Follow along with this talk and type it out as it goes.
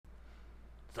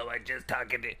So I just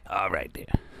talking to... All right, dear.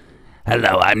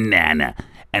 Hello, I'm Nana.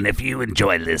 And if you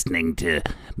enjoy listening to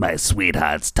my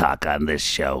sweethearts talk on this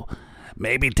show,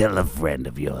 maybe tell a friend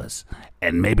of yours.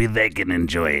 And maybe they can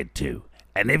enjoy it too.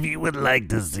 And if you would like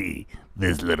to see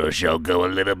this little show go a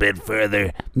little bit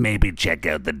further, maybe check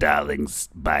out the Darlings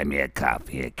Buy Me a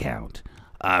Coffee account.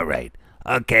 All right.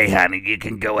 Okay, honey, you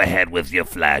can go ahead with your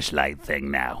flashlight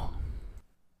thing now.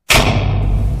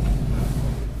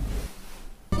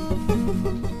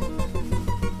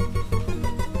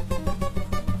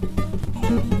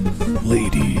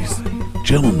 Ladies,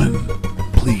 gentlemen,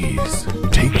 please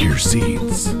take your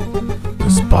seats. The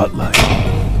spotlight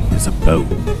is about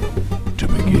to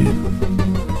begin.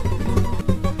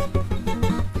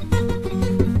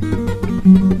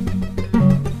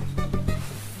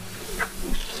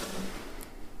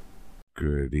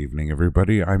 Good evening,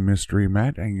 everybody. I'm Mystery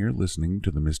Matt, and you're listening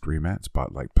to the Mystery Matt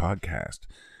Spotlight Podcast.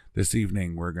 This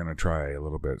evening, we're going to try a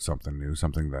little bit something new,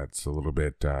 something that's a little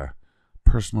bit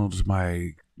personal to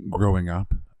my growing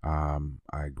up.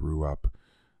 I grew up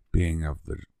being of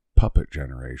the puppet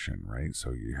generation, right?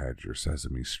 So you had your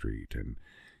Sesame Street and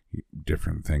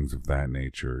different things of that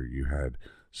nature. You had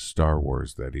Star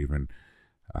Wars that even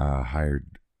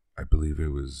hired, I believe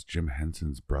it was Jim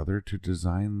Henson's brother to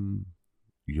design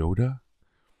Yoda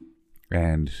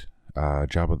and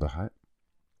Jabba the Hutt.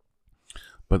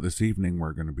 But this evening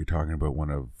we're going to be talking about one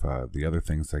of the other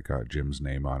things that got Jim's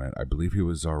name on it. I believe he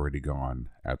was already gone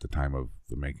at the time of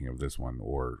the making of this one,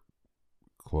 or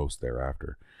close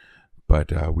thereafter.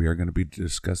 But we are going to be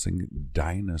discussing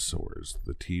Dinosaurs,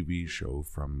 the TV show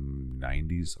from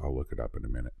 90s. I'll look it up in a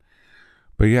minute.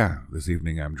 But yeah, this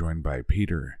evening I'm joined by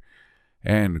Peter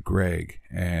and Greg,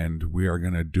 and we are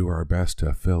going to do our best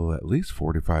to fill at least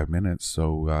 45 minutes.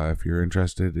 So if you're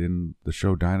interested in the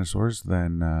show Dinosaurs,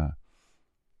 then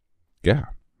yeah,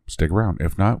 stick around.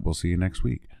 If not, we'll see you next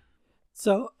week.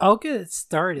 So I'll get it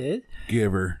started.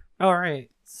 Give her. All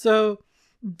right. So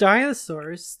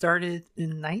Dinosaurs started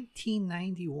in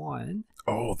 1991.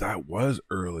 Oh, that was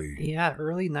early. Yeah,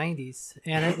 early 90s.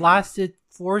 And it lasted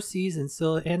 4 seasons.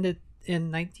 So it ended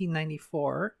in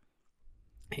 1994.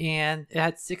 And it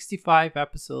had 65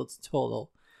 episodes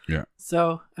total. Yeah.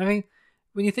 So, I mean,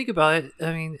 when you think about it,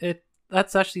 I mean,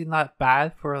 that's actually not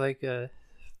bad for like a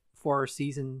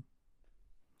 4-season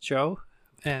show.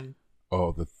 And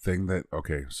the thing that,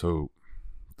 okay, so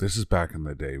this is back in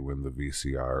the day when the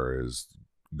VCR is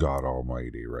God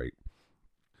almighty, right?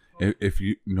 If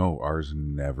you know, ours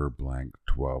never blanked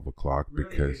 12 o'clock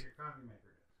because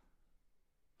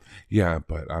yeah,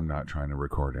 but I'm not trying to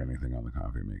record anything on the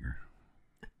coffee maker.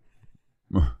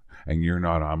 And you're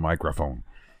not on microphone.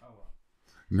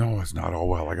 No, it's not all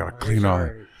well. I gotta clean all.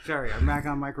 Sorry, I'm back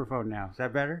on microphone now. Is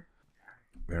that better?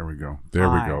 There we go. There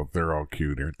we go. They're all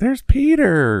cute here. There's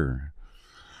Peter.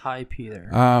 Hi, Peter.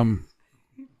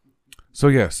 So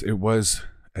yes, it was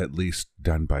at least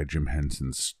done by Jim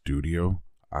Henson's studio.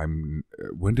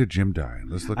 When did Jim die?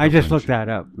 Let's look. I just looked that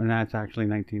up, and that's actually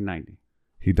 1990.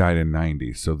 He died in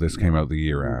 90, so this came out the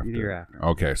year after. The year after.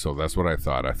 Okay, so that's what I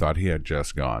thought. I thought he had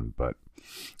just gone, but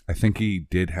I think he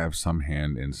did have some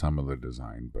hand in some of the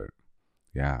design, but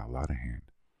yeah, a lot of hand.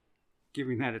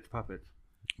 Giving that its puppets.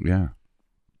 Yeah.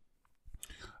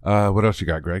 What else you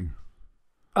got, Greg?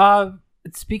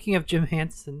 Speaking of Jim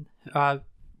Henson,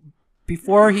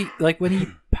 before when he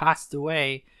passed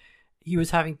away, he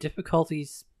was having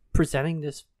difficulties presenting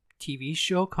this TV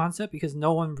show concept because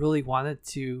no one really wanted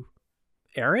to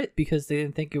air it because they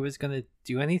didn't think it was going to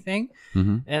do anything.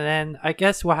 Mm-hmm. And then I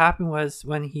guess what happened was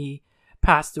when he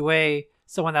passed away,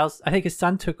 someone else, I think his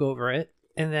son, took over it,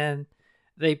 and then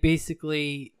they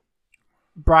basically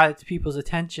brought it to people's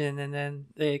attention, and then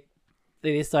they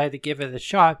decided to give it a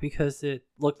shot because it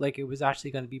looked like it was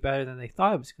actually going to be better than they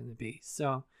thought it was going to be.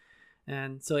 So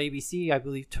ABC, I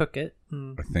believe, took it.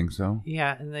 I think so.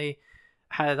 Yeah, and they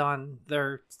had it on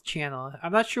their channel.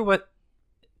 I'm not sure what.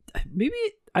 Maybe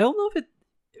I don't know if it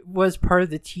was part of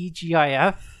the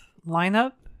TGIF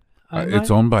lineup.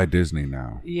 It's owned by Disney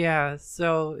now. Yeah,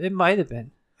 so it might have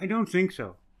been. I don't think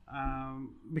so,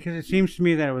 because it seems to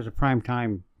me that it was a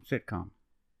primetime sitcom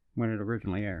when it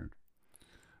originally aired.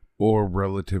 Or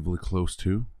relatively close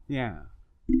to. Yeah.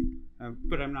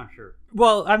 But I'm not sure.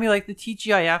 Well, I mean, like the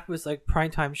TGIF was like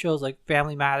primetime shows like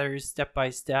Family Matters, Step by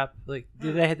Step. Like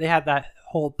they had that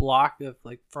whole block of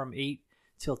like from 8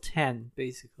 till 10,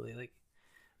 basically. Like,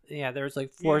 yeah, there was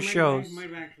like 4 shows. Might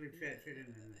have actually fit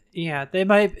in there. Yeah, it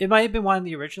might have been one of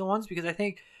the original ones because I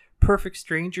think Perfect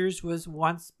Strangers was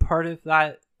once part of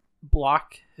that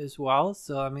block as well.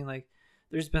 So I mean, like,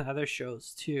 there's been other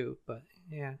shows too, but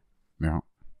yeah. Yeah.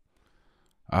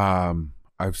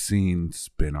 I've seen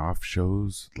spin-off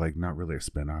shows, like not really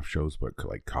spin-off shows, but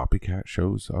like copycat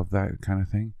shows of that kind of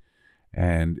thing.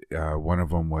 And one of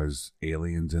them was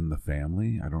Aliens in the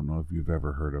Family. I don't know if you've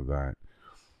ever heard of that.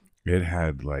 It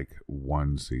had like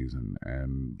one season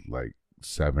and like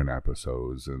 7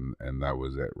 episodes, and that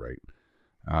was it, right?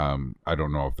 I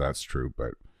don't know if that's true,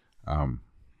 but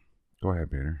go ahead,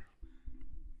 Peter.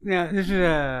 Now, this is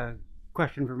a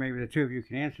question for maybe the two of you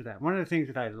can answer that. One of the things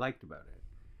that I liked about it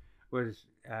was,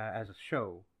 as a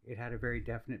show, it had a very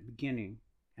definite beginning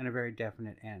and a very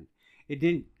definite end. It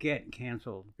didn't get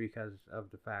canceled because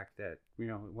of the fact that, you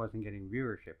know, it wasn't getting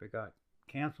viewership. It got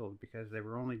canceled because they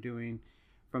were only doing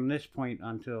from this point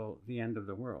until the end of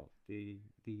the world. When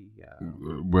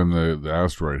the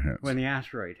asteroid hits. When the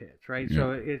asteroid hits, right? Yeah.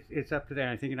 So it's up to that.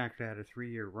 I think it actually had a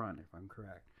 3-year run, if I'm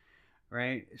correct.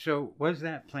 Right? So was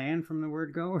that planned from the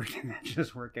word go, or did that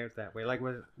just work out that way? Like,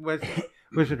 was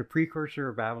it a precursor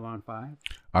of Babylon 5?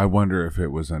 I wonder if it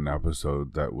was an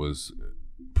episode that was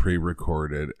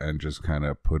pre-recorded and just kind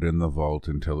of put in the vault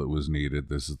until it was needed.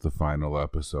 This is the final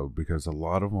episode, because a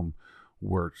lot of them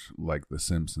worked like The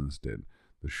Simpsons did.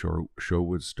 The show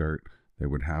would start, they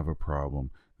would have a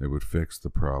problem, they would fix the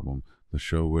problem, the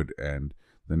show would end.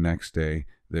 The next day,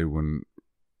 they wouldn't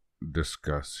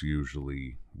discuss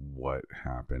usually what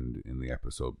happened in the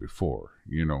episode before,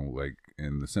 you know, like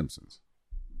in The Simpsons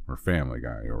or Family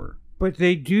Guy. Or but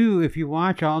they do, if you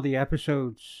watch all the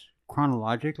episodes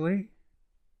chronologically,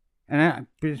 and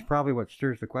this is probably what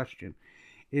stirs the question,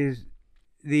 is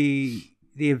the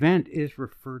event is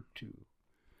referred to.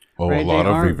 Oh, right? A lot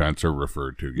of events are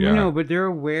referred to, yeah. No, but they're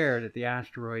aware that the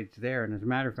asteroid's there. And as a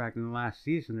matter of fact, in the last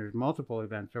season, there's multiple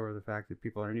events over the fact that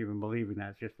people aren't even believing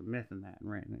that. It's just a myth and that,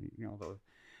 right? And, you know, those.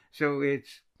 So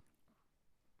it's,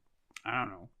 I don't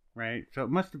know, right? So it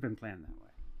must have been planned that way.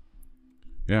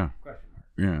 Yeah. Question mark.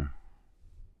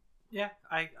 Yeah.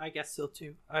 Yeah, I guess so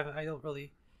too. I don't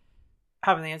really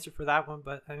have an answer for that one,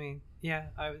 but I mean, yeah,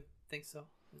 I would think so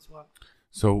as well.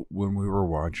 So when we were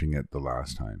watching it the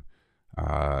last time,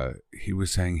 he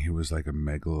was saying he was like a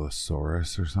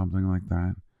megalosaurus or something like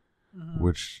that,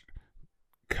 which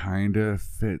kind of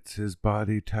fits his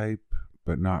body type,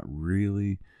 but not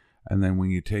really. And then when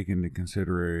you take into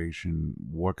consideration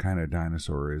what kind of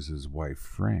dinosaur is his wife,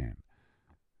 Fran,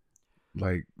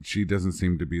 like, she doesn't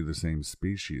seem to be the same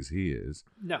species he is.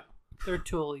 No, they're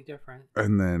totally different.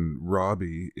 And then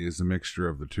Robbie is a mixture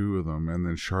of the two of them, and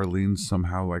then Charlene's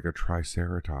somehow like a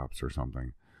triceratops or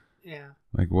something. Yeah.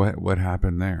 Like, what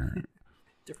happened there?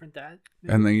 Different dad.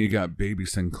 Maybe. And then you got baby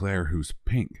Sinclair, who's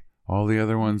pink. All the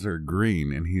other ones are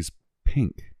green, and he's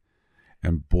pink.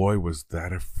 And boy, was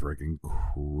that a friggin'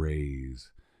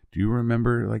 craze. Do you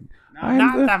remember, like,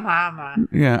 not the mama.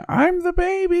 Yeah, I'm the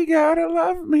baby, gotta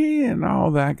love me, and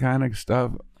all that kind of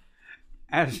stuff.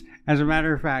 As a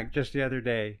matter of fact, just the other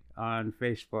day on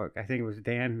Facebook, I think it was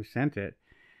Dan who sent it,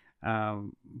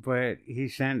 but he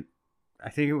sent, I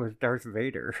think it was Darth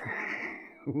Vader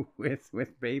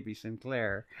with baby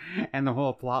Sinclair, and the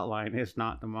whole plot line is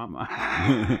not the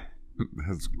mama.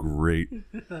 That's great.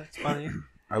 That's funny.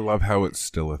 I love how it's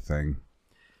still a thing.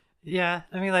 Yeah,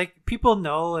 I mean, like, people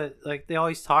know it, like, they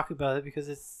always talk about it because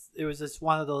it was just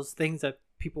one of those things that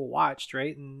people watched,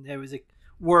 right? And it was a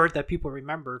word that people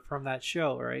remembered from that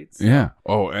show, right? So, yeah.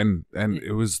 Oh, and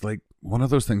it was like one of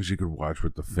those things you could watch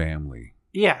with the family.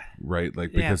 Yeah. Right?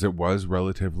 Like, because it was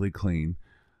relatively clean.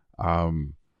 I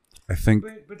think...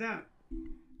 But that...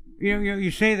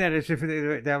 You say that as if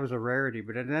that was a rarity,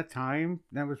 but at that time,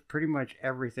 that was pretty much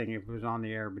everything. It was on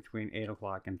the air between 8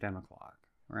 o'clock and 10 o'clock,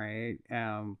 right?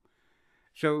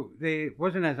 So it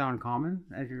wasn't as uncommon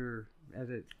as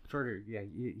it sort of,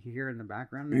 you hear in the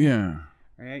background there. Yeah.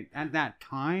 Right? At that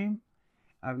time,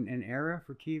 an era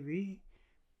for TV,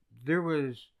 there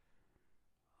was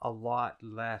a lot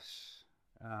less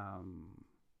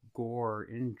gore,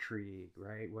 intrigue,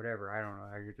 right? Whatever, I don't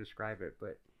know how you describe it,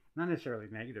 but not necessarily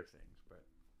negative things, but.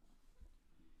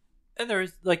 And there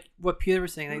was, like what Peter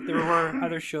was saying, like there were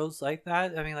other shows like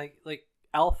that. I mean, like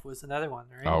Elf was another one,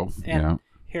 right? Elf, and yeah.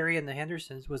 Harry and the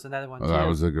Hendersons was another one, too. That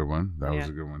was a good one. That was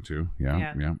a good one, too.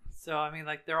 Yeah. So, I mean,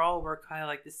 like, they're all were kind of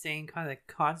like the same kind of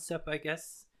concept, I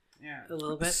guess. Yeah. A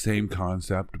little bit. Same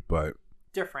concept, but...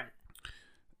 different.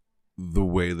 The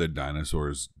way the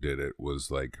Dinosaurs did it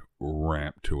was, like,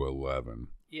 ramped to 11.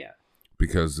 Yeah.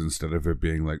 Because instead of it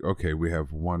being like, okay, we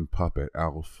have one puppet,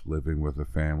 Alf, living with a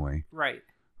family. Right.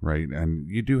 Right? And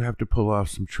you do have to pull off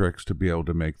some tricks to be able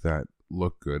to make that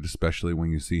look good, especially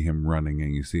when you see him running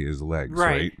and you see his legs,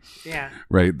 right? Yeah.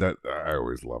 Right? That I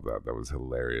always love that. That was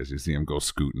hilarious. You see him go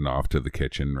scooting off to the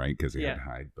kitchen, right? Because he had to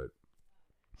hide. But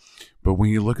But when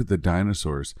you look at the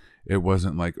dinosaurs, it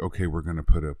wasn't like, okay, we're going to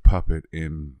put a puppet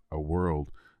in a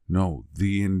world. No,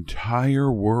 the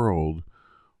entire world,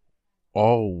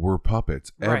 all were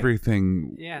puppets. Right.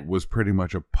 Everything Yeah. was pretty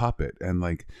much a puppet. And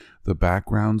like the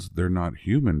backgrounds, they're not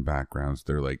human backgrounds.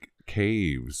 They're like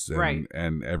caves. And, Right.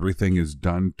 and everything is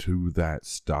done to that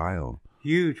style.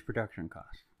 Huge production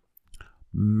cost.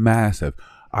 Massive.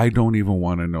 I don't even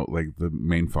want to know, like the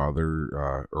main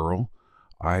father, Earl,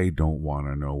 I don't want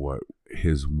to know what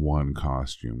his one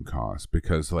costume cost,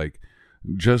 because like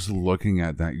just looking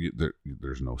at that,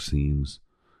 there's no seams,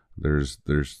 there's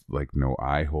like no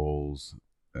eye holes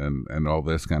and all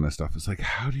this kind of stuff. It's like,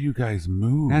 how do you guys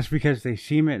move? That's because they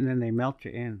seam it and then they melt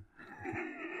you in.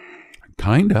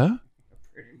 Kinda.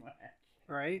 Pretty much.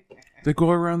 Right? They go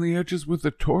around the edges with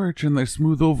a torch and they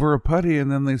smooth over a putty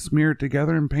and then they smear it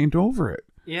together and paint over it.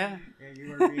 Yeah. Yeah,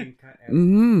 you are being cut out.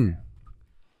 Mm-hmm.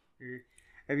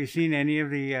 Have you seen any of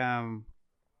the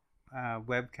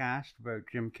webcast about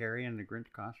Jim Carrey and the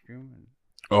Grinch costume?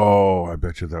 Oh, I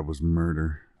bet you that was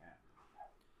murder.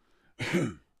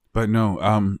 But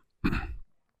no,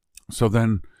 so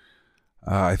then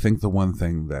I think the one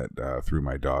thing that threw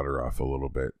my daughter off a little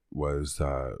bit was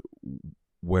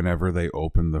whenever they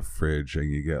open the fridge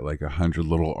and you get like 100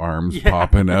 little arms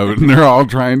popping out and they're all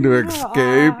trying to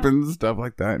escape and stuff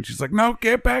like that. And she's like, no,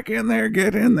 get back in there,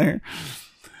 get in there.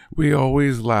 We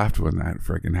always laughed when that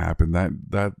freaking happened.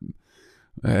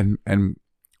 And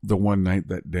the one night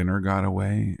that dinner got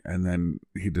away, and then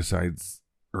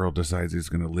Earl decides he's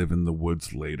going to live in the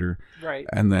woods later. Right.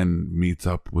 And then meets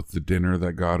up with the dinner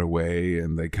that got away,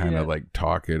 and they kind of like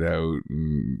talk it out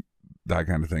and that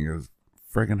kind of thing. Is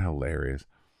freaking hilarious.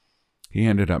 He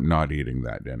ended up not eating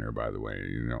that dinner, by the way.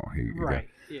 You know, Right.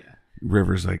 Yeah.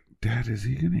 River's like, Dad, is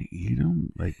he going to eat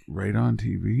him like right on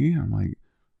TV? I'm like,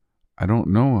 I don't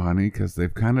know, honey, because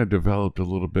they've kind of developed a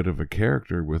little bit of a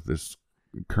character with this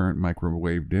current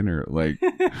microwave dinner. Like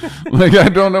I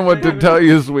don't know what to tell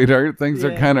you, sweetheart. Things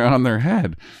are kind of on their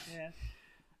head.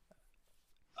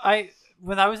 Yeah.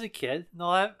 When I was a kid,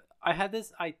 I had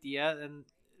this idea, and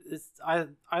I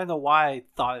don't know why I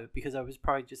thought of it, because I was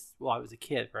probably I was a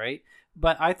kid, right?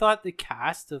 But I thought the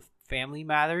cast of Family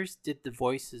Matters did the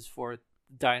voices for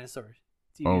Dinosaurs.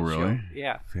 TV Oh, really? show.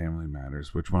 Yeah. Family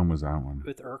Matters. Which one was that one?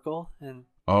 With Urkel and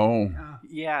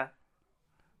yeah.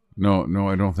 No,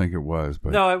 I don't think it was.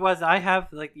 But no, it was. I have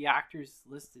like the actors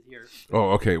listed here.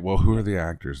 Oh, okay. Well, who are the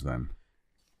actors then?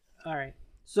 All right.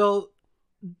 So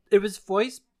it was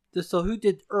voiced. So who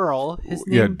did Earl? His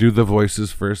name. Yeah, do the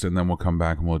voices first, and then we'll come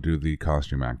back and we'll do the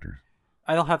costume actors.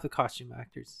 I don't have the costume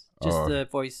actors. Just the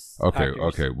voice. Okay. Actors.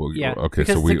 Okay. Well, yeah. Okay.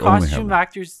 Because So we the only costume have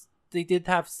actors, they did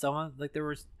have someone like they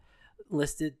were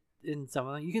listed in some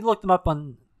of them. You can look them up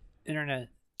on internet.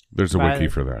 There's a wiki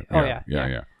for that. Oh,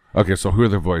 yeah. Okay. So who are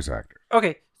the voice actors?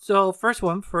 Okay. So first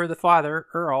one for the father,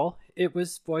 Earl. It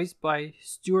was voiced by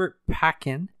Stuart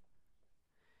Packin.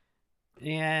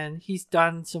 And he's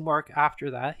done some work after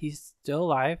that. He's still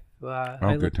alive.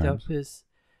 I looked up his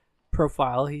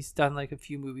profile. He's done like a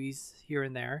few movies here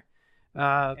and there.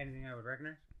 Anything I would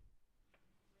recognize?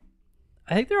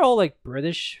 I think they're all like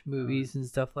British movies and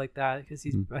stuff like that, because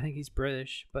I think he's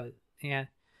British. But yeah.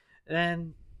 And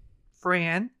then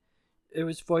Fran, it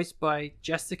was voiced by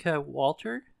Jessica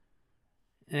Walter.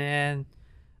 And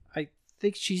I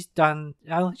think she's done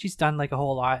like a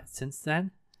whole lot since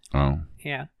then. Oh.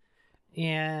 Yeah.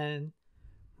 And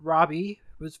Robbie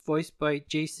was voiced by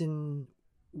Jason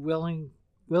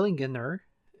Willingener,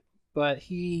 but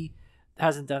he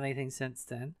hasn't done anything since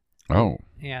then. Oh.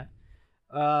 Yeah.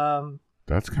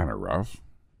 That's kind of rough.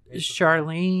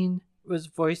 Charlene was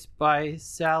voiced by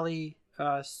Sally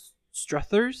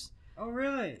Struthers. Oh,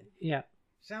 really? Yeah.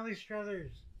 Sally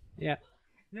Struthers. Yeah.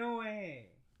 No way.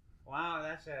 Wow,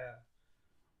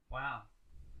 wow.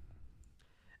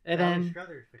 And Sally then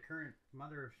Struthers, the current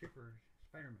mother of Super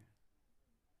Spider-Man.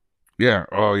 Yeah.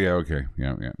 Oh, yeah. Okay.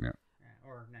 Yeah.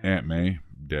 Or Aunt May.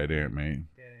 Dead Aunt May.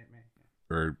 Dead Aunt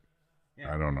May. Or,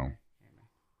 I don't know.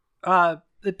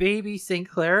 the baby St.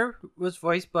 Clair was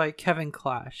voiced by Kevin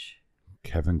Clash.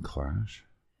 Kevin Clash?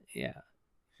 Yeah.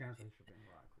 Sounds like something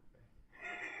rock.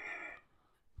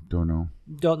 Don't know.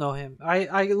 Don't know him.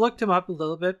 I looked him up a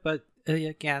little bit, but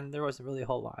again, there wasn't really a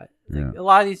whole lot. Yeah. A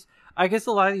lot of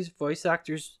these voice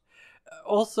actors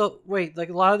also a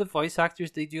lot of the voice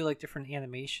actors, they do like different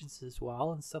animations as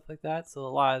well and stuff like that. So a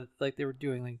lot of they were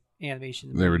doing like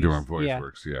animation. They were doing voice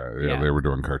works. Yeah. They were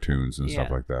doing cartoons and stuff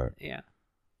like that. Yeah.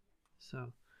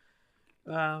 So,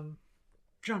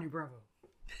 Johnny Bravo.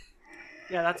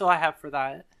 Yeah, that's all I have for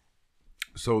that.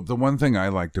 So the one thing I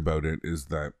liked about it is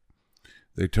that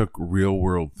they took real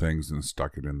world things and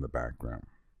stuck it in the background.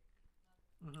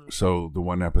 So the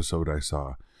one episode I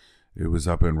saw, it was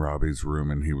up in Robbie's room,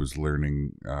 and he was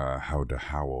learning how to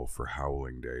howl for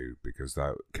Howling Day because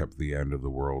that kept the end of the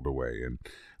world away. And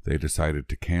they decided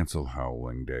to cancel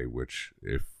Howling Day, which,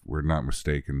 if we're not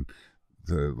mistaken,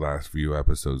 the last few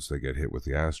episodes they get hit with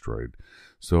the asteroid.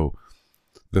 So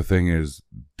the thing is,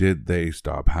 did they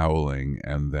stop howling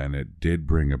and then it did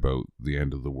bring about the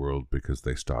end of the world because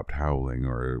they stopped howling,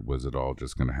 or was it all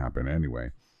just going to happen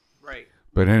anyway? Right.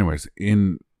 But anyways,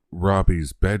 in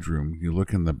Robbie's bedroom, you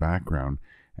look in the background,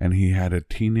 and he had a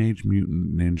Teenage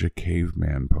Mutant Ninja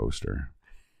Caveman poster.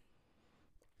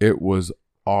 It was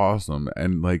awesome.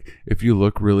 And like, if you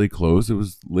look really close, it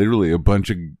was literally a bunch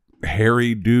of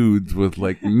hairy dudes with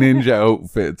like ninja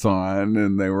outfits on,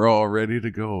 and they were all ready to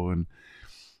go.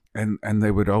 And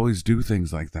they would always do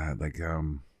things like that, like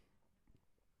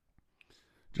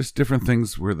just different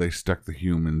things where they stuck the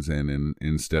humans in, and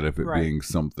instead of it being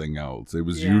something else. It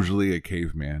was usually a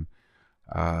caveman.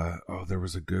 There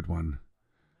was a good one.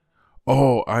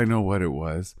 Oh, I know what it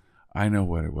was.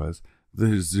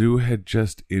 The zoo had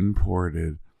just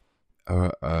imported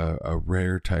a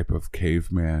rare type of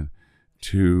caveman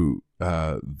to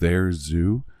their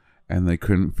zoo, and they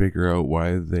couldn't figure out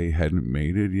why they hadn't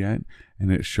made it yet.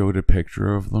 And it showed a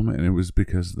picture of them, and it was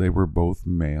because they were both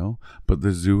male, but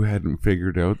the zoo hadn't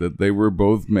figured out that they were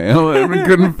both male, and we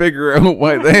couldn't figure out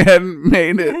why they hadn't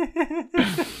made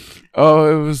it.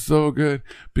 Oh, it was so good,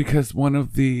 because one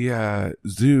of the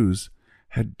zoos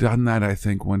had done that, I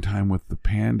think, one time with the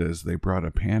pandas. They brought a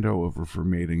panda over for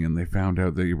mating, and they found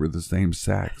out they were the same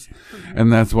sex,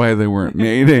 and that's why they weren't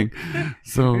mating.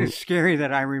 So it's scary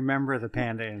that I remember the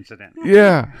panda incident.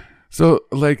 Yeah. So,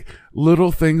 like,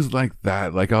 little things like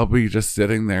that, like, I'll be just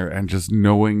sitting there and just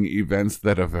knowing events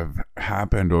that have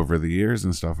happened over the years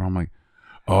and stuff. And I'm like,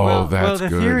 oh, that's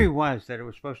good. Well, the theory was that it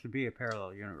was supposed to be a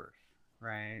parallel universe,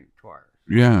 right, to ours.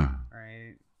 Yeah.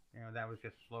 Right? You know, that was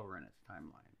just slower in its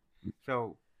timeline.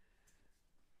 So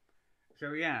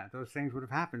yeah, those things would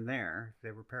have happened there if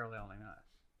they were paralleling us.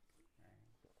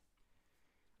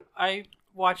 I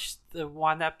watched the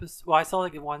one episode. Well, I saw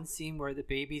like one scene where the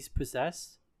baby's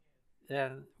possessed,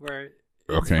 and where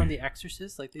it's from The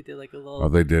Exorcist. Like they did like a little. Oh,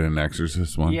 they did an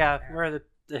Exorcist one. Yeah, where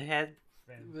the head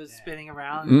was spinning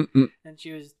around, and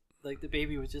she was like, the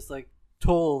baby was just like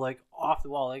total like off the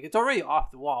wall. Like it's already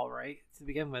off the wall, right, to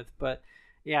begin with. But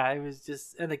yeah, it was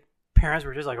just, and the parents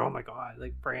were just like, oh my god,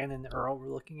 like Brandon and Earl were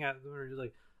looking at them and were just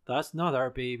like, that's not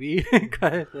our baby,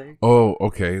 kind of thing. Oh,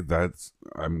 okay.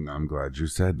 I'm glad you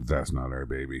said that's not our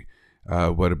baby.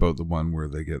 What about the one where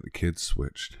they get the kids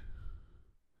switched?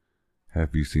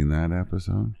 Have you seen that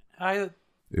episode?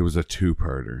 It was a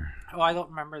 2-parter. Oh, I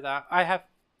don't remember that.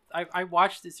 I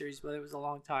watched the series, but it was a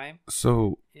long time.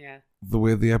 So yeah, the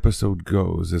way the episode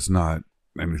goes, it's not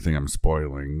anything I'm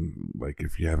spoiling. Like,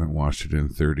 if you haven't watched it in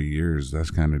 30 years,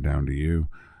 that's kind of down to you.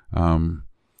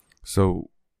 So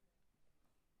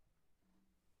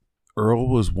Earl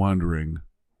was wondering,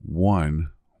 one,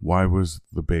 why was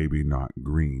the baby not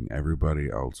green? Everybody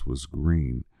else was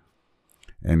green.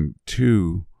 And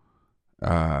two,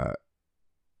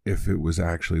 if it was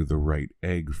actually the right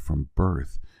egg from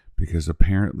birth, because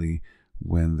apparently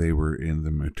when they were in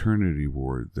the maternity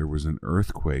ward, there was an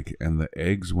earthquake and the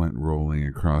eggs went rolling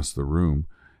across the room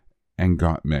and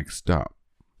got mixed up.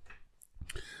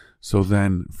 So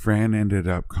then Fran ended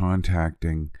up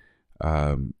contacting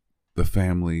the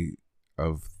family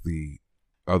of the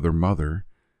other mother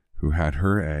who had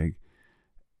her egg,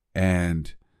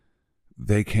 and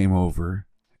they came over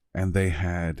and they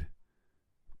had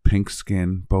pink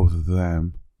skin, both of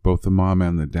them, both the mom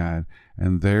and the dad,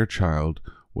 and their child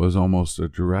was almost a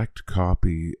direct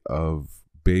copy of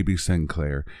baby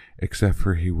Sinclair, except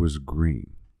for he was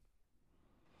green.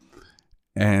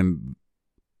 And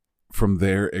from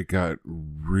there it got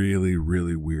really,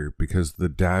 really weird, because the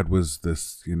dad was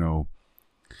this,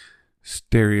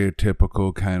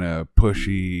 stereotypical kind of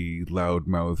pushy,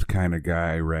 loudmouth kind of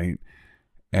guy, right?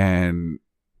 And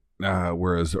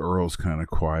whereas Earl's kind of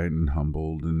quiet and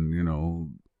humbled,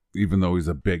 and even though he's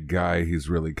a big guy, he's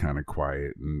really kind of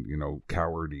quiet and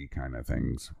cowardy kind of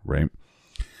things, right?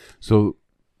 So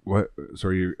what?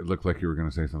 Sorry, it looked like you were going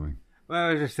to say something. Well,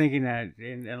 I was just thinking that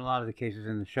in a lot of the cases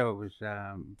in the show, it was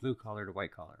blue collar to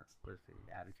white collar was the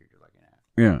attitude you're looking at.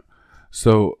 Yeah.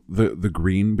 So the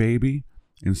green baby,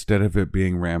 instead of it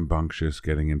being rambunctious,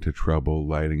 getting into trouble,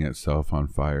 lighting itself on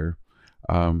fire,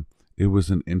 it was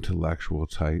an intellectual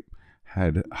type,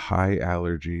 had high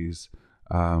allergies,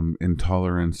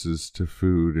 intolerances to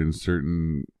food in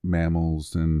certain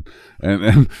mammals, and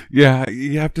yeah,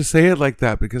 you have to say it like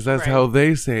that because that's how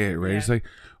they say it, right? Yeah. It's like,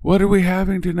 what are we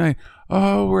having tonight?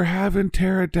 Oh, we're having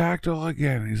pterodactyl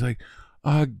again. He's like,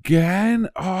 again?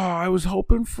 Oh, I was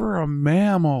hoping for a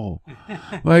mammal.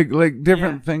 like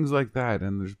different things like that.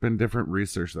 And there's been different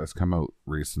research that's come out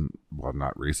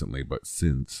not recently, but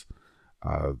since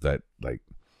that like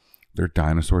their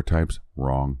dinosaur types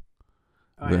wrong.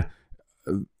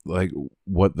 Like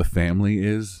what the family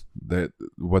is, that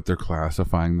what they're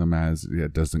classifying them as,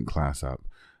 it doesn't class up.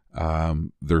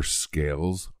 Their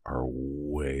scales are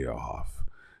way off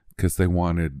because they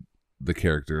wanted the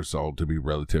characters all to be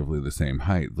relatively the same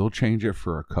height. They'll change it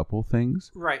for a couple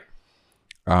things. Right.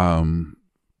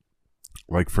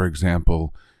 Like for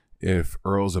example, if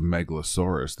Earl's a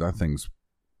megalosaurus, that thing's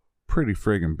pretty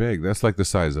friggin' big. That's like the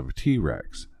size of a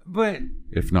T-Rex. But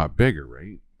if not bigger,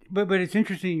 right? But it's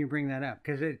interesting you bring that up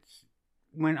because it's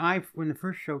when the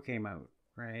first show came out,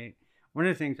 right? One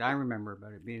of the things I remember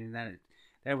about it being that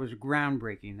it was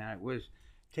groundbreaking, that it was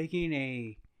taking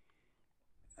a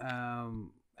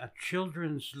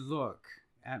children's look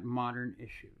at modern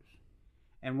issues.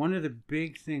 And one of the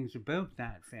big things about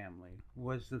that family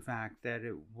was the fact that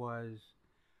it was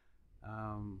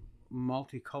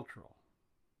multicultural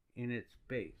in its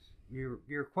base.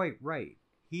 You're quite right.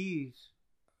 He's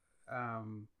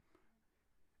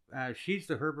she's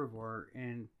the herbivore,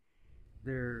 and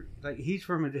they're like, he's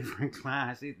from a different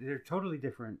class. They're totally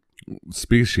different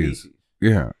species.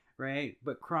 Yeah. Right?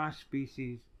 But cross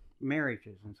species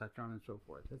marriages and such on and so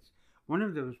forth. That's one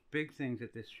of those big things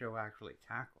that this show actually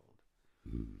tackled.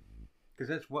 Because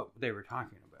that's what they were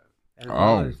talking about. As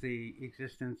well as the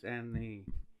existence and the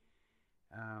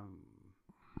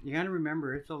you got to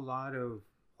remember, it's a lot of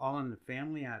all in the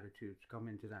family attitudes come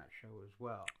into that show as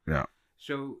well. Yeah.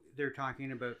 So they're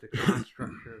talking about the class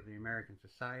structure of the American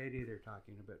society. They're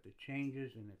talking about the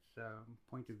changes in its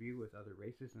point of view with other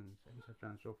races and such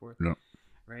on and so forth. Yeah.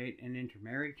 Right? And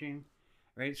intermarrying.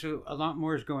 Right? So a lot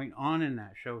more is going on in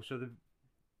that show. So the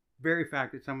very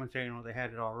fact that someone's saying, well, they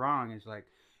had it all wrong is like,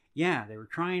 yeah, they were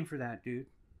trying for that, dude.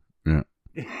 Yeah.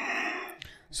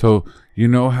 So you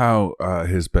know how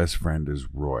his best friend is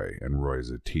Roy, and Roy's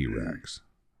a T-Rex,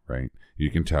 right? You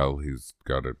can tell he's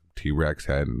got a T-Rex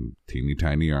head and teeny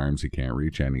tiny arms. He can't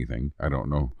reach anything. I don't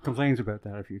know. Complains about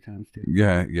that a few times too.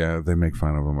 Yeah. They make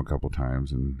fun of him a couple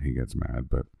times, and he gets mad.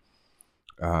 But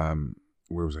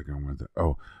where was I going with that?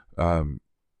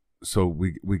 So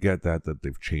we get that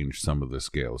they've changed some of the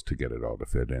scales to get it all to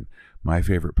fit in. My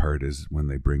favorite part is when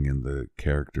they bring in the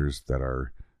characters that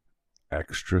are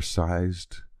extra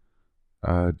sized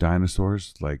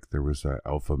dinosaurs. Like there was an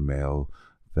alpha male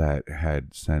that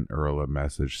had sent Earl a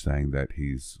message saying that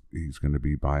he's going to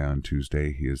be by on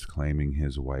Tuesday. He is claiming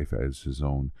his wife as his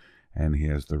own, and he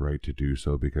has the right to do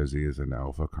so because he is an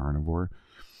alpha carnivore.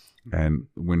 And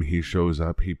when he shows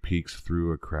up, he peeks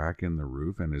through a crack in the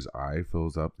roof and his eye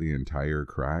fills up the entire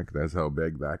crack. That's how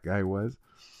big that guy was.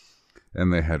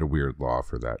 And they had a weird law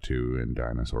for that too, in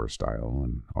dinosaur style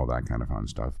and all that kind of fun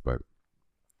stuff. But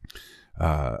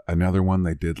another one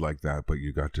they did like that, but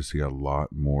you got to see a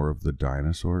lot more of the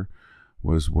dinosaur,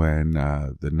 was when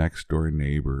the next door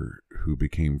neighbor who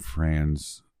became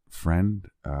Fran's friend,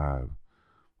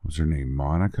 was her name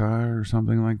Monica or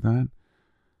something like that?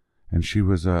 And she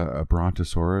was a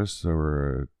brontosaurus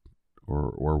or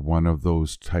one of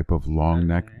those type of long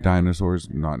neck dinosaurs,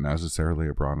 not necessarily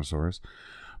a brontosaurus.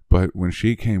 But when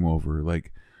she came over,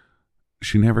 like,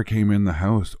 she never came in the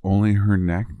house, only her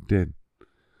neck did.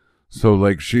 So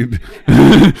like she'd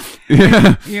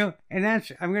yeah. You know, and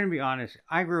that's, I'm going to be honest,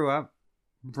 I grew up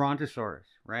brontosaurus,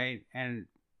 right? And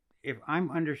if I'm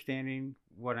understanding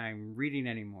what I'm reading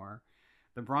anymore,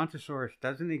 the brontosaurus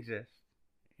doesn't exist.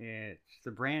 It's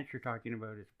the branch you're talking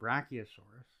about is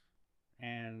Brachiosaurus,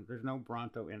 and there's no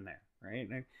Bronto in there, right?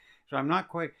 So I'm not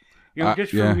quite,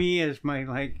 just for me as my,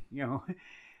 like,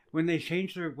 when they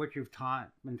change what you've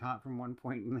been taught from one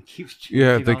point, and they keep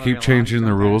changing they keep changing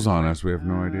the rules on us. We have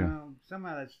no idea.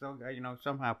 Somehow that's still,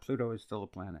 somehow Pluto is still a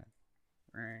planet,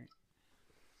 right?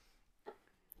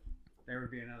 There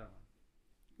would be another one.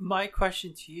 My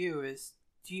question to you is,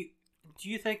 do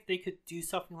you think they could do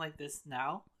something like this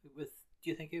now? Do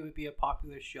you think it would be a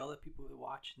popular show that people would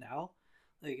watch now?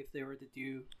 Like if they were to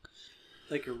do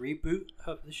like a reboot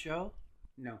of the show?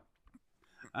 No.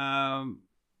 I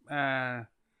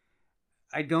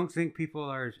don't think people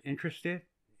are as interested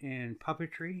in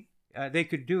puppetry. They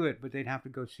could do it, but they'd have to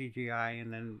go CGI,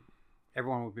 and then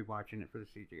everyone would be watching it for the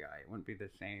CGI. It wouldn't be the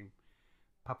same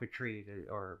puppetry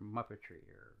or Muppetry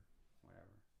or whatever.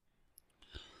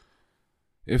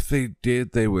 If they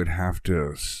did, they would have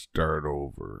to start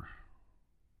over.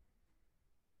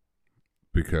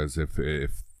 Because if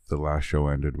the last show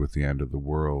ended with the end of the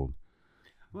world.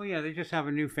 Well, yeah, they just have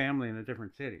a new family in a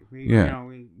different city. We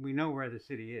know where the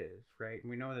city is, right?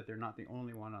 We know that they're not the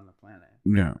only one on the planet.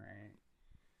 Yeah. Right?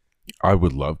 I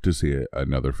would love to see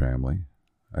another family,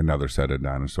 another set of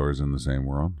dinosaurs in the same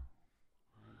world.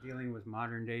 Dealing with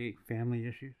modern day family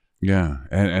issues. Yeah,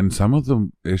 and some of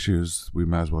the issues, we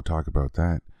might as well talk about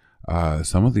that.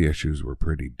 Some of the issues were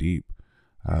pretty deep.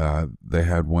 They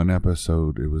had one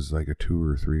episode, it was like a 2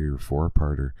 or 3 or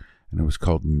 4-parter, and it was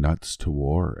called Nuts to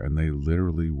War, and they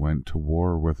literally went to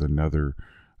war with another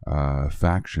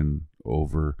faction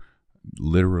over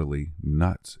literally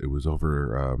nuts. It was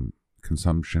over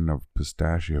consumption of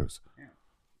pistachios. Yeah.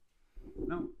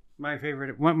 No, my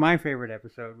favorite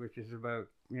episode, which is about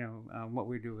what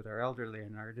we do with our elderly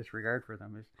and our disregard for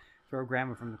them, is throw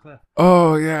grandma from the cliff.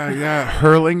 Oh yeah,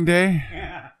 hurling day.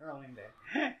 Yeah, hurling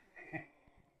day.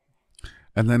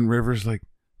 And then River's like,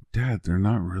 Dad, they're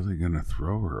not really gonna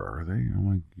throw her, are they? I'm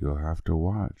like, you'll have to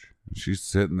watch. And she's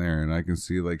sitting there, and I can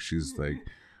see like she's like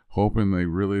hoping they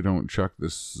really don't chuck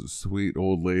this sweet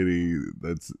old lady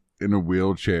that's in a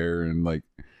wheelchair and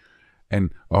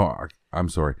I'm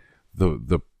sorry,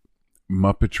 the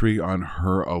Muppetry on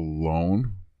her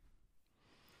alone,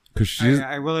 because she's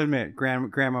I will admit,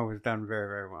 grandma was done very,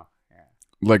 very well.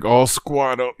 Like all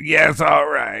squat up. Yes, all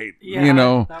right. Yeah,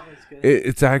 that was good.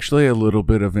 It's actually a little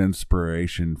bit of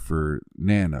inspiration for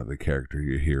Nana, the character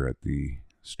you hear at the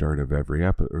start of every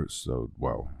episode.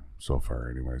 Well, so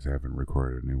far, anyways, I haven't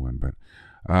recorded a new one, but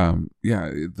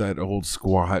that old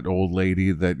squat old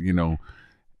lady that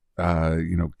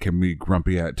can be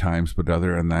grumpy at times, but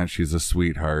other than that, she's a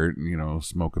sweetheart.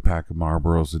 Smoke a pack of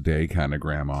Marlboros a day, kind of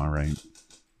grandma, right?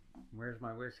 Where's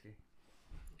my whiskey?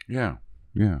 Yeah.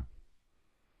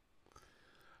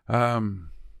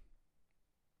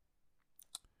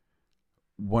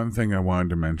 One thing I wanted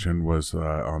to mention was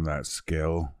on that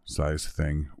scale size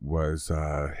thing was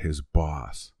his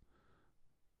boss.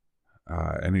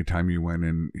 Anytime he went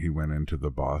into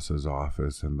the boss's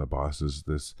office, and the boss is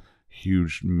this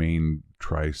huge main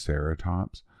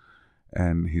triceratops,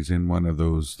 and he's in one of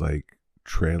those like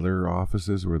trailer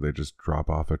offices where they just drop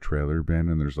off a trailer bin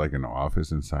and there's like an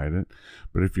office inside it.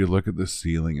 But if you look at the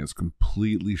ceiling, it's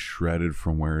completely shredded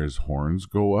from where his horns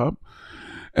go up,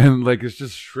 and like it's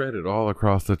just shredded all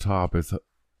across the top. It's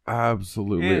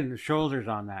absolutely, and the shoulders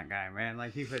on that guy, man,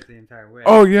 like he fits the entire width.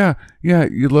 Oh yeah,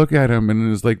 you look at him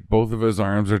and it's like both of his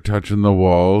arms are touching the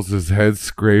walls, his head's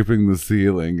scraping the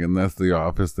ceiling, and that's the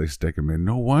office they stick him in.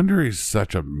 No wonder he's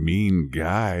such a mean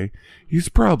guy. He's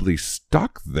probably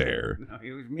stuck there. No,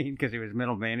 he was mean because he was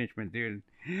middle management, dude,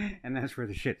 and that's where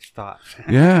the shit stops.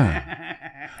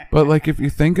 Yeah. But like if you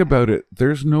think about it,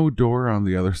 there's no door on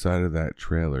the other side of that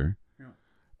trailer. Yeah.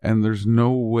 And there's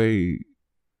no way,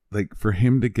 like, for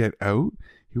him to get out,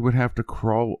 he would have to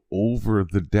crawl over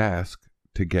the desk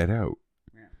to get out.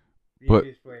 Yeah. The But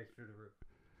easiest way is through the roof.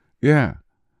 yeah,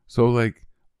 so like,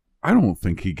 I don't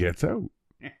think he gets out.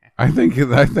 I think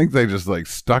they just like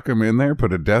stuck him in there,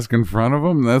 put a desk in front of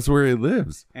him, and that's where he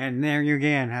lives. And there you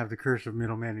again have the curse of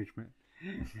middle management.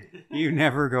 You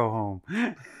never go home.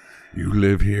 You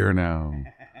live here now.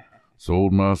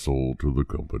 Sold my soul to the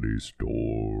company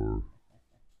store.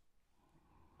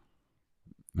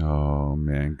 Oh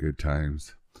man, good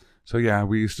times. So yeah,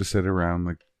 we used to sit around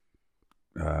like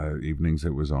evenings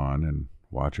it was on and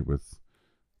watch it with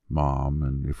Mom,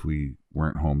 and if we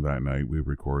weren't home that night, we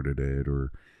recorded it,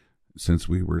 or since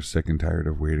we were sick and tired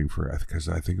of waiting for it, because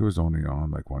I think it was only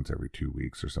on like once every 2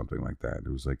 weeks or something like that. It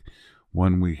was like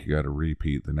 1 week you got a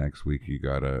repeat, the next week you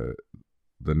got the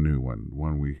new one.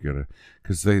 1 week you got a,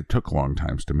 because they took long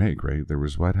times to make, right? There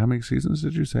was how many seasons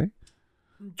did you say?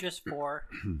 Just 4.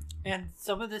 And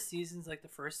some of the seasons, like the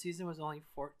first season was only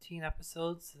 14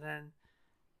 episodes, and then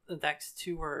the next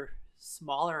 2 were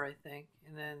smaller, I think,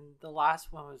 and then the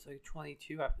last one was like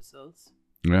 22 episodes.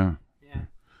 Yeah.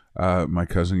 My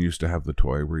cousin used to have the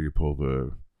toy where you pull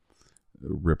the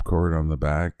ripcord on the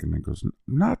back and it goes,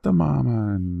 "Not the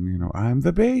mama," and "I'm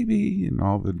the baby," and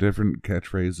all the different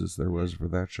catchphrases there was for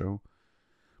that show.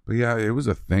 But yeah, it was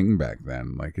a thing back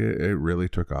then. Like it really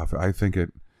took off. I think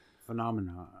it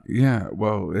phenomenon. Yeah,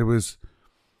 well, it was.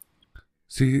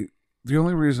 See, the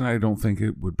only reason I don't think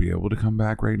it would be able to come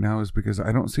back right now is because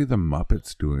I don't see the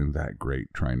Muppets doing that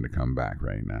great trying to come back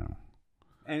right now.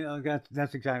 And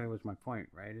that's exactly what's my point,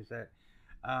 right? Is that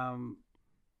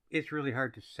it's really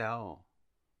hard to sell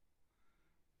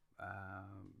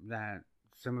that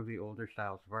some of the older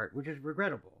styles of art, which is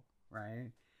regrettable,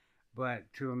 right?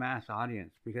 But to a mass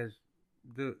audience, because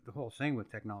the whole thing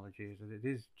with technology is that it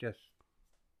is just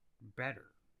better,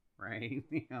 right?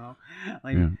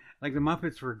 Like Yeah. like the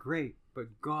Muppets were great, but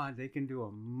God, they can do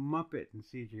a Muppet in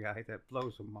CGI that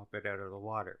blows a Muppet out of the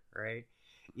water, right?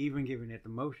 Even giving it the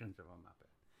motions of a Muppet.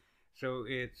 So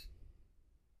it's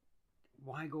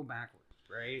why go backwards,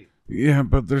 right? Yeah,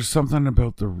 but there's something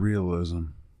about the realism.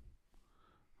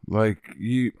 Like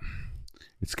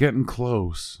it's getting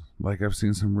close. Like I've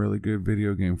seen some really good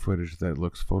video game footage that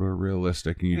looks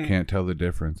photorealistic and you can't tell the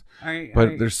difference.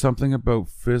 But there's something about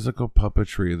physical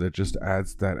puppetry that just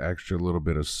adds that extra little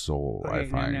bit of soul, I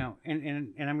find. No,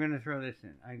 and I'm going to throw this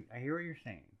in. I hear what you're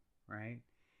saying, right?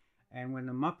 And when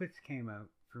the Muppets came out,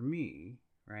 for me,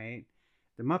 right,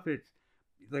 the Muppets,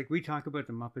 like we talk about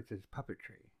the Muppets as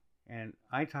puppetry. And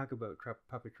I talk about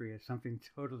puppetry as something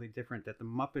totally different that the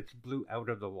Muppets blew out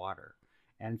of the water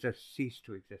and just ceased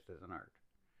to exist as an art.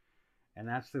 And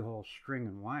that's the whole string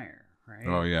and wire, right?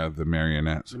 Oh, yeah, the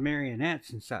marionettes. The marionettes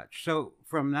and such. So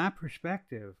from that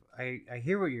perspective, I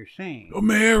hear what you're saying.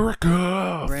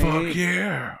 America! Right? Fuck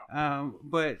yeah!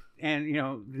 But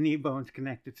the knee bone's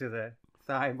connected to the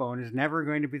thigh bone is never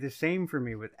going to be the same for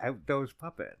me without those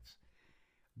puppets.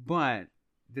 But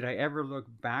did I ever look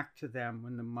back to them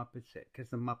when the Muppets hit? Because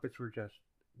the Muppets were just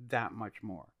that much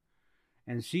more.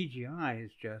 And CGI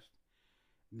is just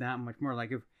that much more.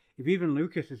 Like if even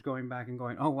Lucas is going back and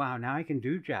going, oh wow, now I can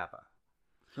do Jabba.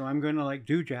 So I'm going to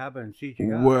do Jabba and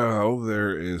CGI. Well,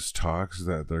 there is talks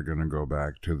that they're going to go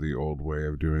back to the old way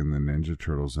of doing the Ninja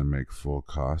Turtles and make full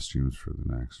costumes for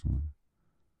the next one.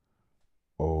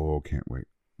 Oh, can't wait.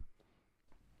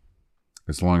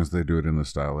 As long as they do it in the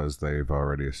style as they've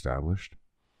already established.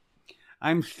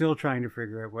 I'm still trying to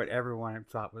figure out what everyone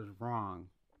thought was wrong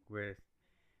with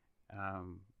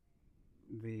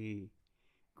the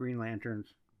Green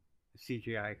Lantern's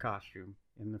CGI costume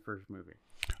in the first movie.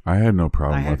 I had no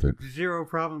problem with it. Zero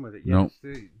problem with it. Nope. It's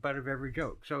the butt of every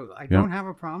joke. So I don't have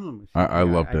a problem with CGI. I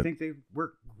loved it. I think they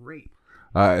work great.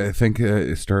 I think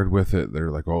it started with it.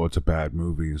 They're like, oh, it's a bad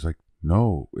movie. It's like,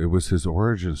 no, it was his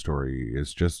origin story.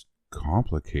 It's just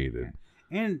complicated.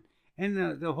 And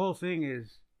the whole thing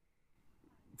is,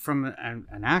 from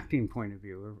an acting point of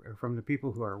view, or from the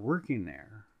people who are working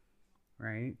there,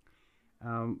 right?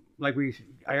 I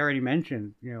already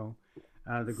mentioned, the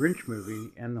Grinch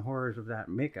movie and the horrors of that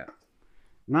makeup.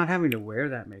 Not having to wear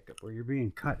that makeup, where you're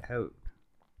being cut out,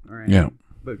 right? Yeah.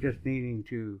 But just needing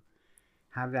to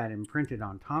have that imprinted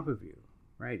on top of you,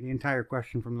 right? The entire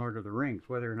question from Lord of the Rings,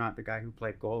 whether or not the guy who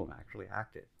played Gollum actually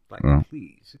acted. Like,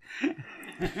 please.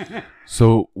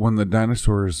 So when the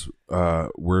dinosaurs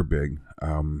were big,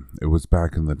 it was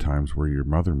back in the times where your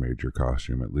mother made your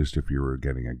costume. At least if you were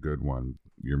getting a good one,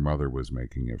 your mother was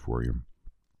making it for you.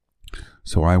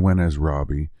 So I went as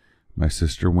Robbie. My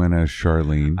sister went as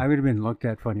Charlene. I would have been looked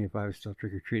at funny if I was still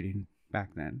trick-or-treating back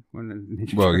then when the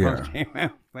Ninja Turtles came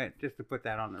out. But just to put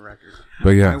that on the record. But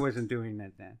yeah. I wasn't doing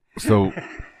that then. So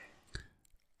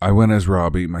I went as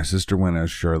Robbie, my sister went as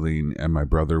Charlene, and my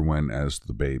brother went as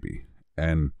the baby.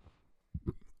 And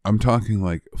I'm talking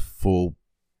like full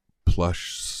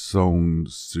plush sewn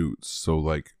suits. So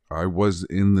like I was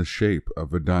in the shape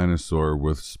of a dinosaur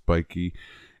with spiky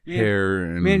hair.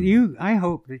 And man, I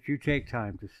hope that you take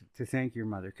time to thank your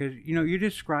mother. Because, you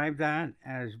describe that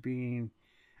as being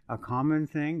a common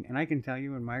thing. And I can tell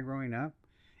you in my growing up,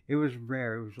 it was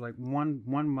rare. It was like one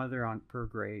mother per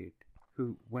grade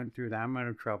who went through that amount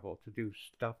of trouble to do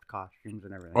stuffed costumes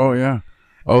and everything. Oh, yeah.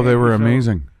 Oh, they were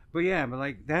amazing. But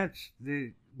that's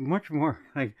the much more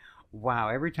like, wow,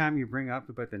 every time you bring up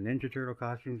about the Ninja Turtle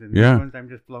costumes and these ones, I'm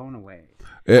just blown away.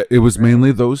 It was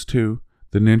mainly those two.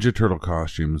 The Ninja Turtle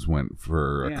costumes went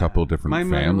for a couple different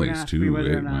families too. My mother would ask me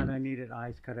whether or not I needed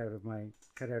eyes cut out of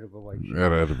a white sheet.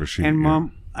 Out of a sheet. And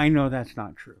Mom, I know that's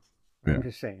not true. Yeah. I'm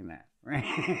just saying that,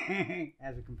 right?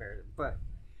 As a comparative. But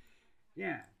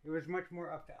yeah, it was much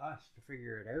more up to us to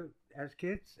figure it out as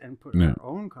kids and put our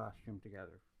own costume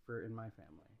together in my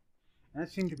family. And that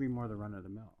seemed to be more the run of the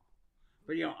mill.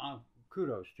 But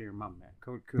kudos to your mom, man.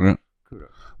 Kudos.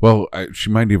 Well, she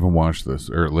might even watch this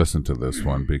or listen to this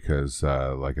one because,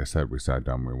 like I said, we sat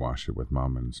down, we watched it with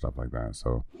Mom and stuff like that.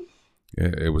 So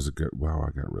it was a good. Wow,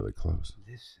 I got really close.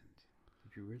 Listened?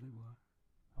 Did you really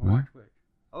watch which?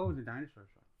 Oh, the Dinosaurs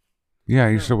one. Yeah, I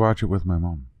used to watch it with my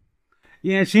mom.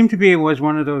 Yeah, it seemed to be it was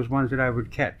one of those ones that I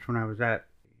would catch when I was at.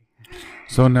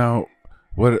 So now,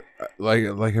 what?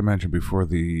 Like I mentioned before,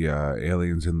 the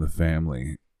aliens in the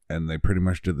family, and they pretty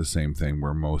much did the same thing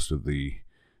where most of the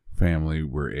family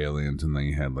were aliens, and then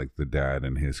you had like the dad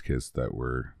and his kids that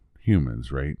were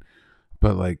humans, right?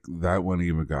 But like that one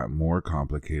even got more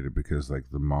complicated because like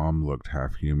the mom looked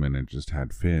half human and just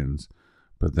had fins,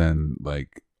 but then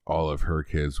like all of her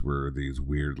kids were these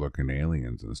weird looking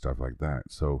aliens and stuff like that.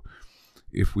 So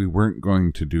if we weren't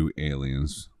going to do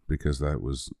aliens, because that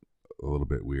was a little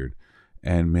bit weird,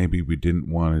 and maybe we didn't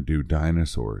want to do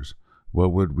dinosaurs,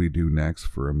 what would we do next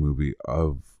for a movie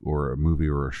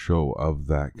or a show of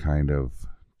that kind of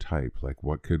type? Like,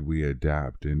 what could we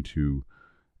adapt into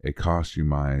a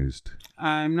costumized?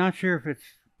 I'm not sure if it's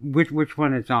which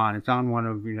one it's on. It's on one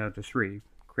of the three: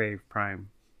 Crave, Prime,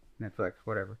 Netflix,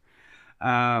 whatever.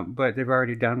 But they've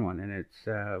already done one, and it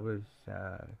was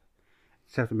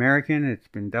South American. It's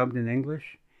been dubbed in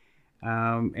English,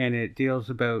 and it deals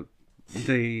about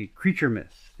the creature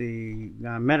myths, the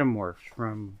metamorphs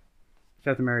from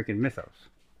South American mythos,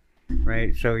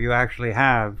 right? So you actually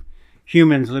have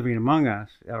humans living among us,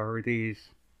 or these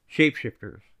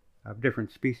shapeshifters of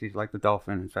different species, like the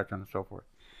dolphin and such on and so forth,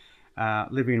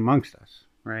 living amongst us,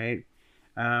 right?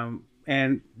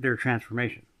 And their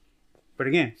transformation. But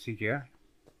again, CGI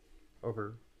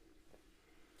over.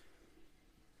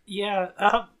 Yeah,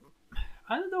 I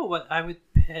don't know what I would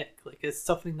pick. Like, it's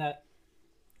something that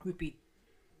would be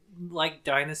like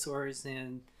dinosaurs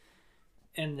and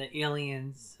the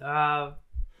aliens. I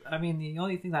mean, the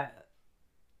only thing that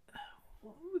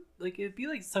like it'd be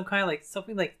like some kind of like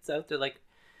something like it's out there, like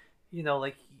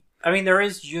like I mean, there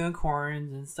is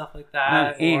unicorns and stuff like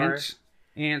that.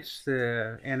 Ants,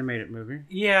 the animated movie.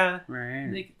 Yeah,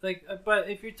 right. But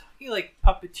if you're talking like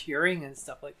puppeteering and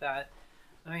stuff like that,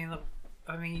 I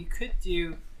mean, you could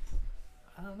do.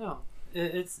 I don't know.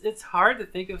 It's hard to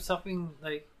think of something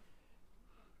like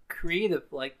creative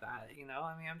like that. I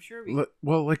mean, I'm sure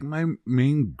Well, like my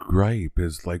main gripe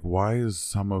is like, why is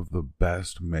some of the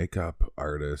best makeup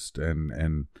artists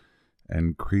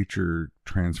and creature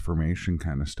transformation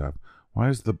kind of stuff, why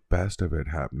is the best of it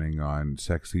happening on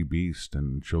Sexy Beast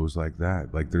and shows like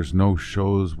that? Like, there's no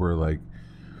shows where like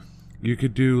you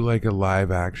could do like a live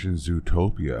action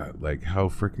Zootopia. Like, how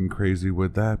freaking crazy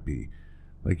would that be?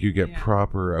 Like, you get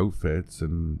proper outfits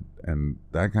and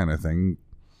that kind of thing.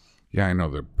 Yeah, I know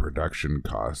the production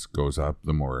cost goes up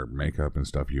the more makeup and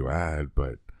stuff you add,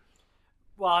 but...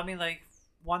 Well, I mean, like,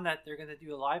 one that they're going to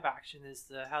do a live action is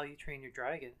the How You Train Your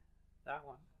Dragon. That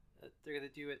one. They're going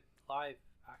to do it live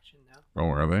action now.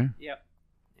 Oh, are they? Yep.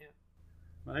 Yeah.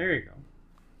 Well, there you go.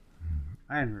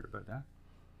 I hadn't heard about that.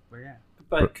 But yeah.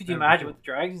 But could you imagine what the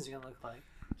dragons are going to look like?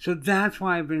 So that's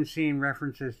why I've been seeing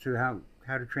references to How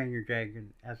to Train Your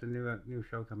Dragon as a new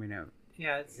show coming out.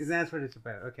 Yeah, that's what it's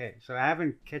about. Okay, so I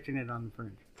haven't catching it on the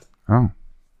fringe. Oh,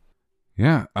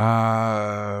 yeah.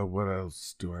 What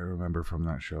else do I remember from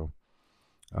that show?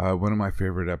 One of my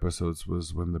favorite episodes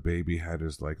was when the baby had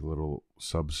his like little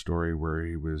sub story where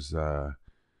he was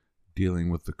dealing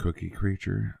with the cookie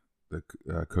creature. The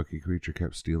cookie creature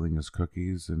kept stealing his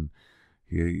cookies, and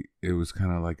it was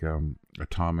kind of like a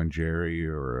Tom and Jerry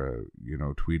or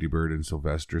a Tweety Bird and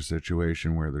Sylvester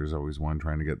situation where there's always one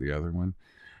trying to get the other one.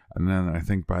 And then I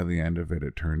think by the end of it,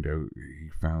 it turned out he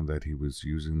found that he was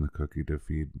using the cookie to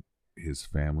feed his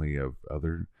family of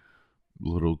other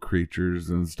little creatures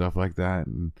and stuff like that.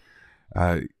 And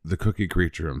the cookie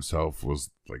creature himself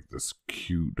was like this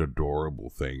cute, adorable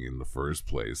thing in the first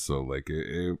place. So like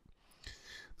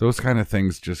those kind of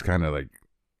things just kind of like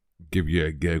give you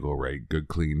a giggle, right? Good,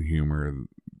 clean humor,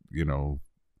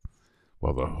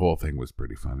 Well, the whole thing was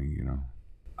pretty funny,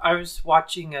 I was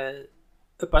watching a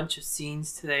bunch of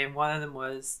scenes today, and one of them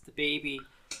was the baby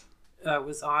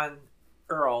was on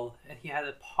Earl, and he had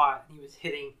a pot, and he was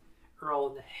hitting Earl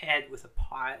in the head with a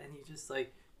pot, and he just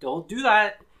like, don't do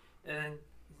that. And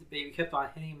the baby kept on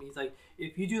hitting him. He's like,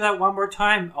 if you do that one more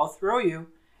time, I'll throw you.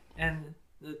 And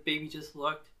the baby just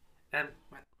looked and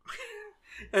went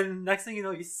and next thing you know,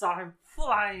 you saw him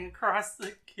flying across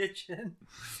the kitchen.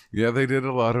 Yeah, they did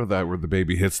a lot of that where the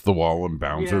baby hits the wall and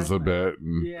bounces a bit.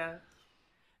 And... yeah.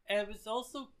 And it was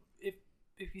also,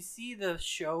 if you see the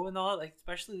show and all, like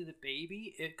especially the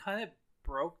baby, it kind of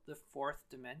broke the fourth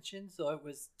dimension, so it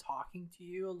was talking to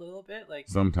you a little bit. Like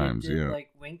sometimes, it did, like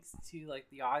winks to like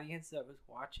the audience that was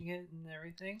watching it and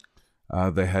everything.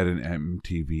 They had an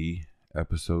MTV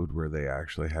episode where they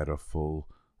actually had a full.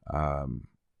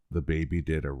 The baby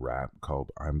did a rap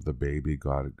called "I'm the Baby,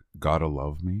 Gotta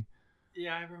Love Me."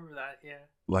 Yeah, I remember that. Yeah.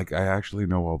 Like, I actually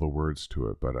know all the words to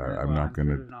it, but I'm not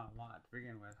gonna. There's not a lot to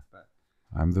begin with, but.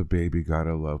 I'm the baby,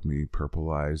 gotta love me, purple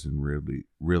eyes and really,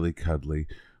 really cuddly.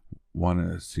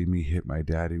 Wanna see me hit my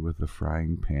daddy with a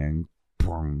frying pan?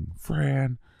 Boom,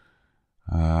 Fran.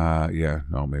 Yeah,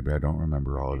 no, maybe I don't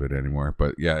remember all of it anymore.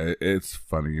 But yeah, it's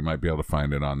funny. You might be able to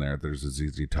find it on there. There's a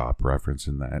ZZ Top reference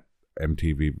in that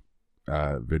MTV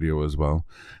video as well.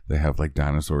 They have like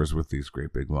dinosaurs with these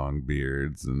great big long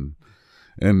beards, and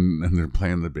and they're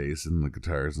playing the bass and the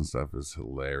guitars and stuff is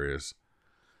hilarious.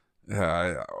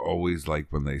 I always like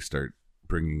when they start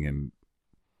bringing in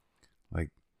like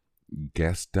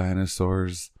guest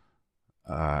dinosaurs.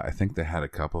 I think they had a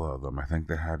couple of them. I think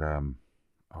they had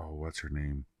what's her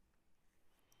name?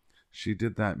 She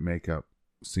did that makeup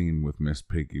scene with Miss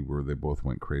Piggy where they both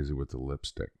went crazy with the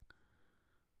lipstick.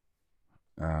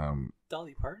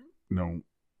 Dolly Parton? No.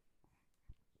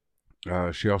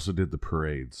 She also did the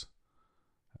parades.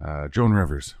 Joan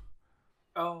Rivers.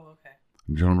 Oh, okay.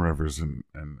 Joan Rivers and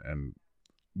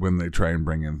when they try and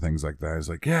bring in things like that, it's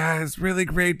like, yeah, it's really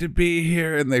great to be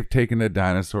here. And they've taken a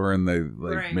dinosaur and they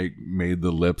like Right. made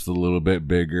the lips a little bit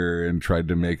bigger and tried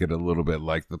to make it a little bit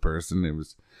like the person.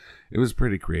 It was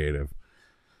pretty creative.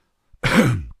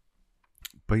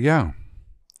 But yeah.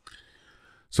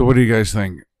 So what do you guys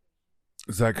think?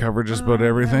 Does that cover just about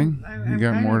everything? You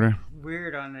got more to...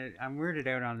 Weird on it. I'm weirded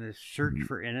out on this search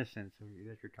for innocence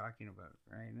that you're talking about,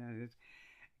 right?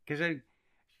 Because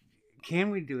can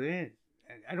we do it?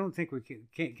 I don't think we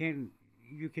can.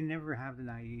 You can never have the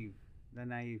naivete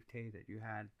that you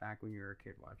had back when you were a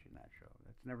kid watching that show.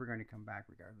 That's never going to come back,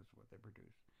 regardless of what they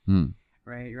produce.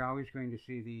 Right? You're always going to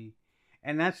see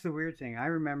and that's the weird thing. I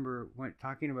remember when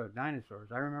talking about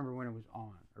dinosaurs. I remember when it was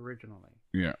on originally.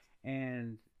 Yeah.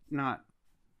 And not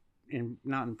in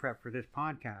prep for this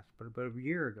podcast, but about a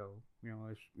year ago, I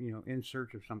was in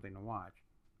search of something to watch,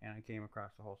 and I came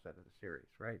across the whole set of the series,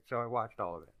 right? So I watched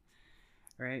all of it,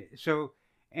 right? So,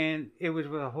 and it was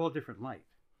with a whole different light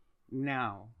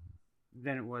now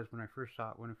than it was when I first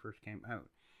saw it when it first came out.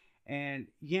 And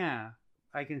yeah,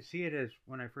 I can see it as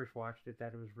when I first watched it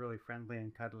that it was really friendly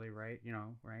and cuddly, right?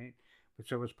 Right? But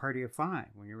so was Party of Five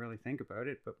when you really think about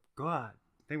it. But God,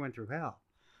 they went through hell,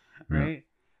 right?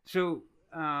 So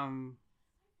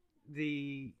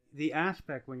the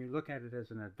aspect when you look at it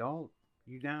as an adult,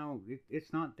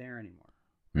 it's not there anymore.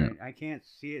 Right? I can't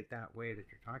see it that way that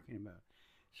you're talking about.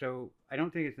 So I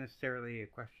don't think it's necessarily a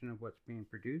question of what's being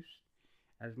produced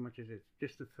as much as it's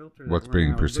just the filter. What's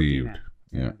being perceived.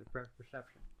 The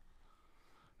perception.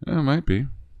 Yeah, it might be.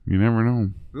 You never know.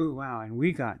 Ooh, wow. And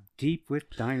we got deep with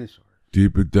dinosaurs.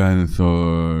 Deep with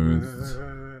dinosaurs.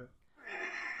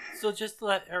 So just to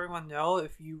let everyone know,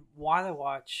 if you want to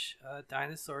watch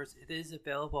Dinosaurs, it is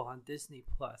available on Disney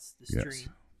Plus, the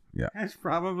stream. Yeah. That's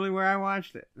probably where I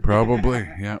watched it. Probably,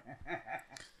 yeah.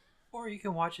 Or you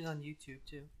can watch it on YouTube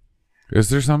too. Is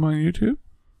there some on YouTube?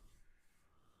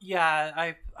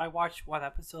 Yeah, I watched one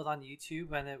episode on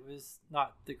YouTube and it was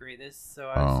not the greatest. So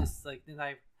I was just like, then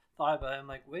I thought about it. I'm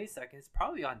like, wait a second, it's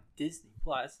probably on Disney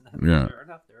Plus. And then sure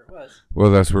enough, there it was. Well,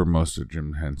 that's where most of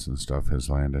Jim Henson stuff has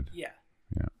landed. Yeah.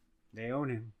 Yeah. They own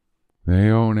him. They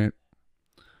own it.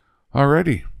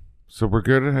 Alrighty. So we're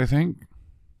good, I think.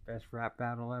 Best rap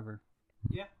battle ever.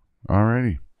 Yeah.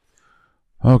 Alrighty.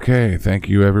 Okay. Thank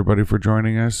you, everybody, for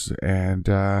joining us, and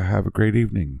have a great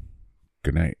evening.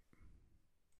 Good night.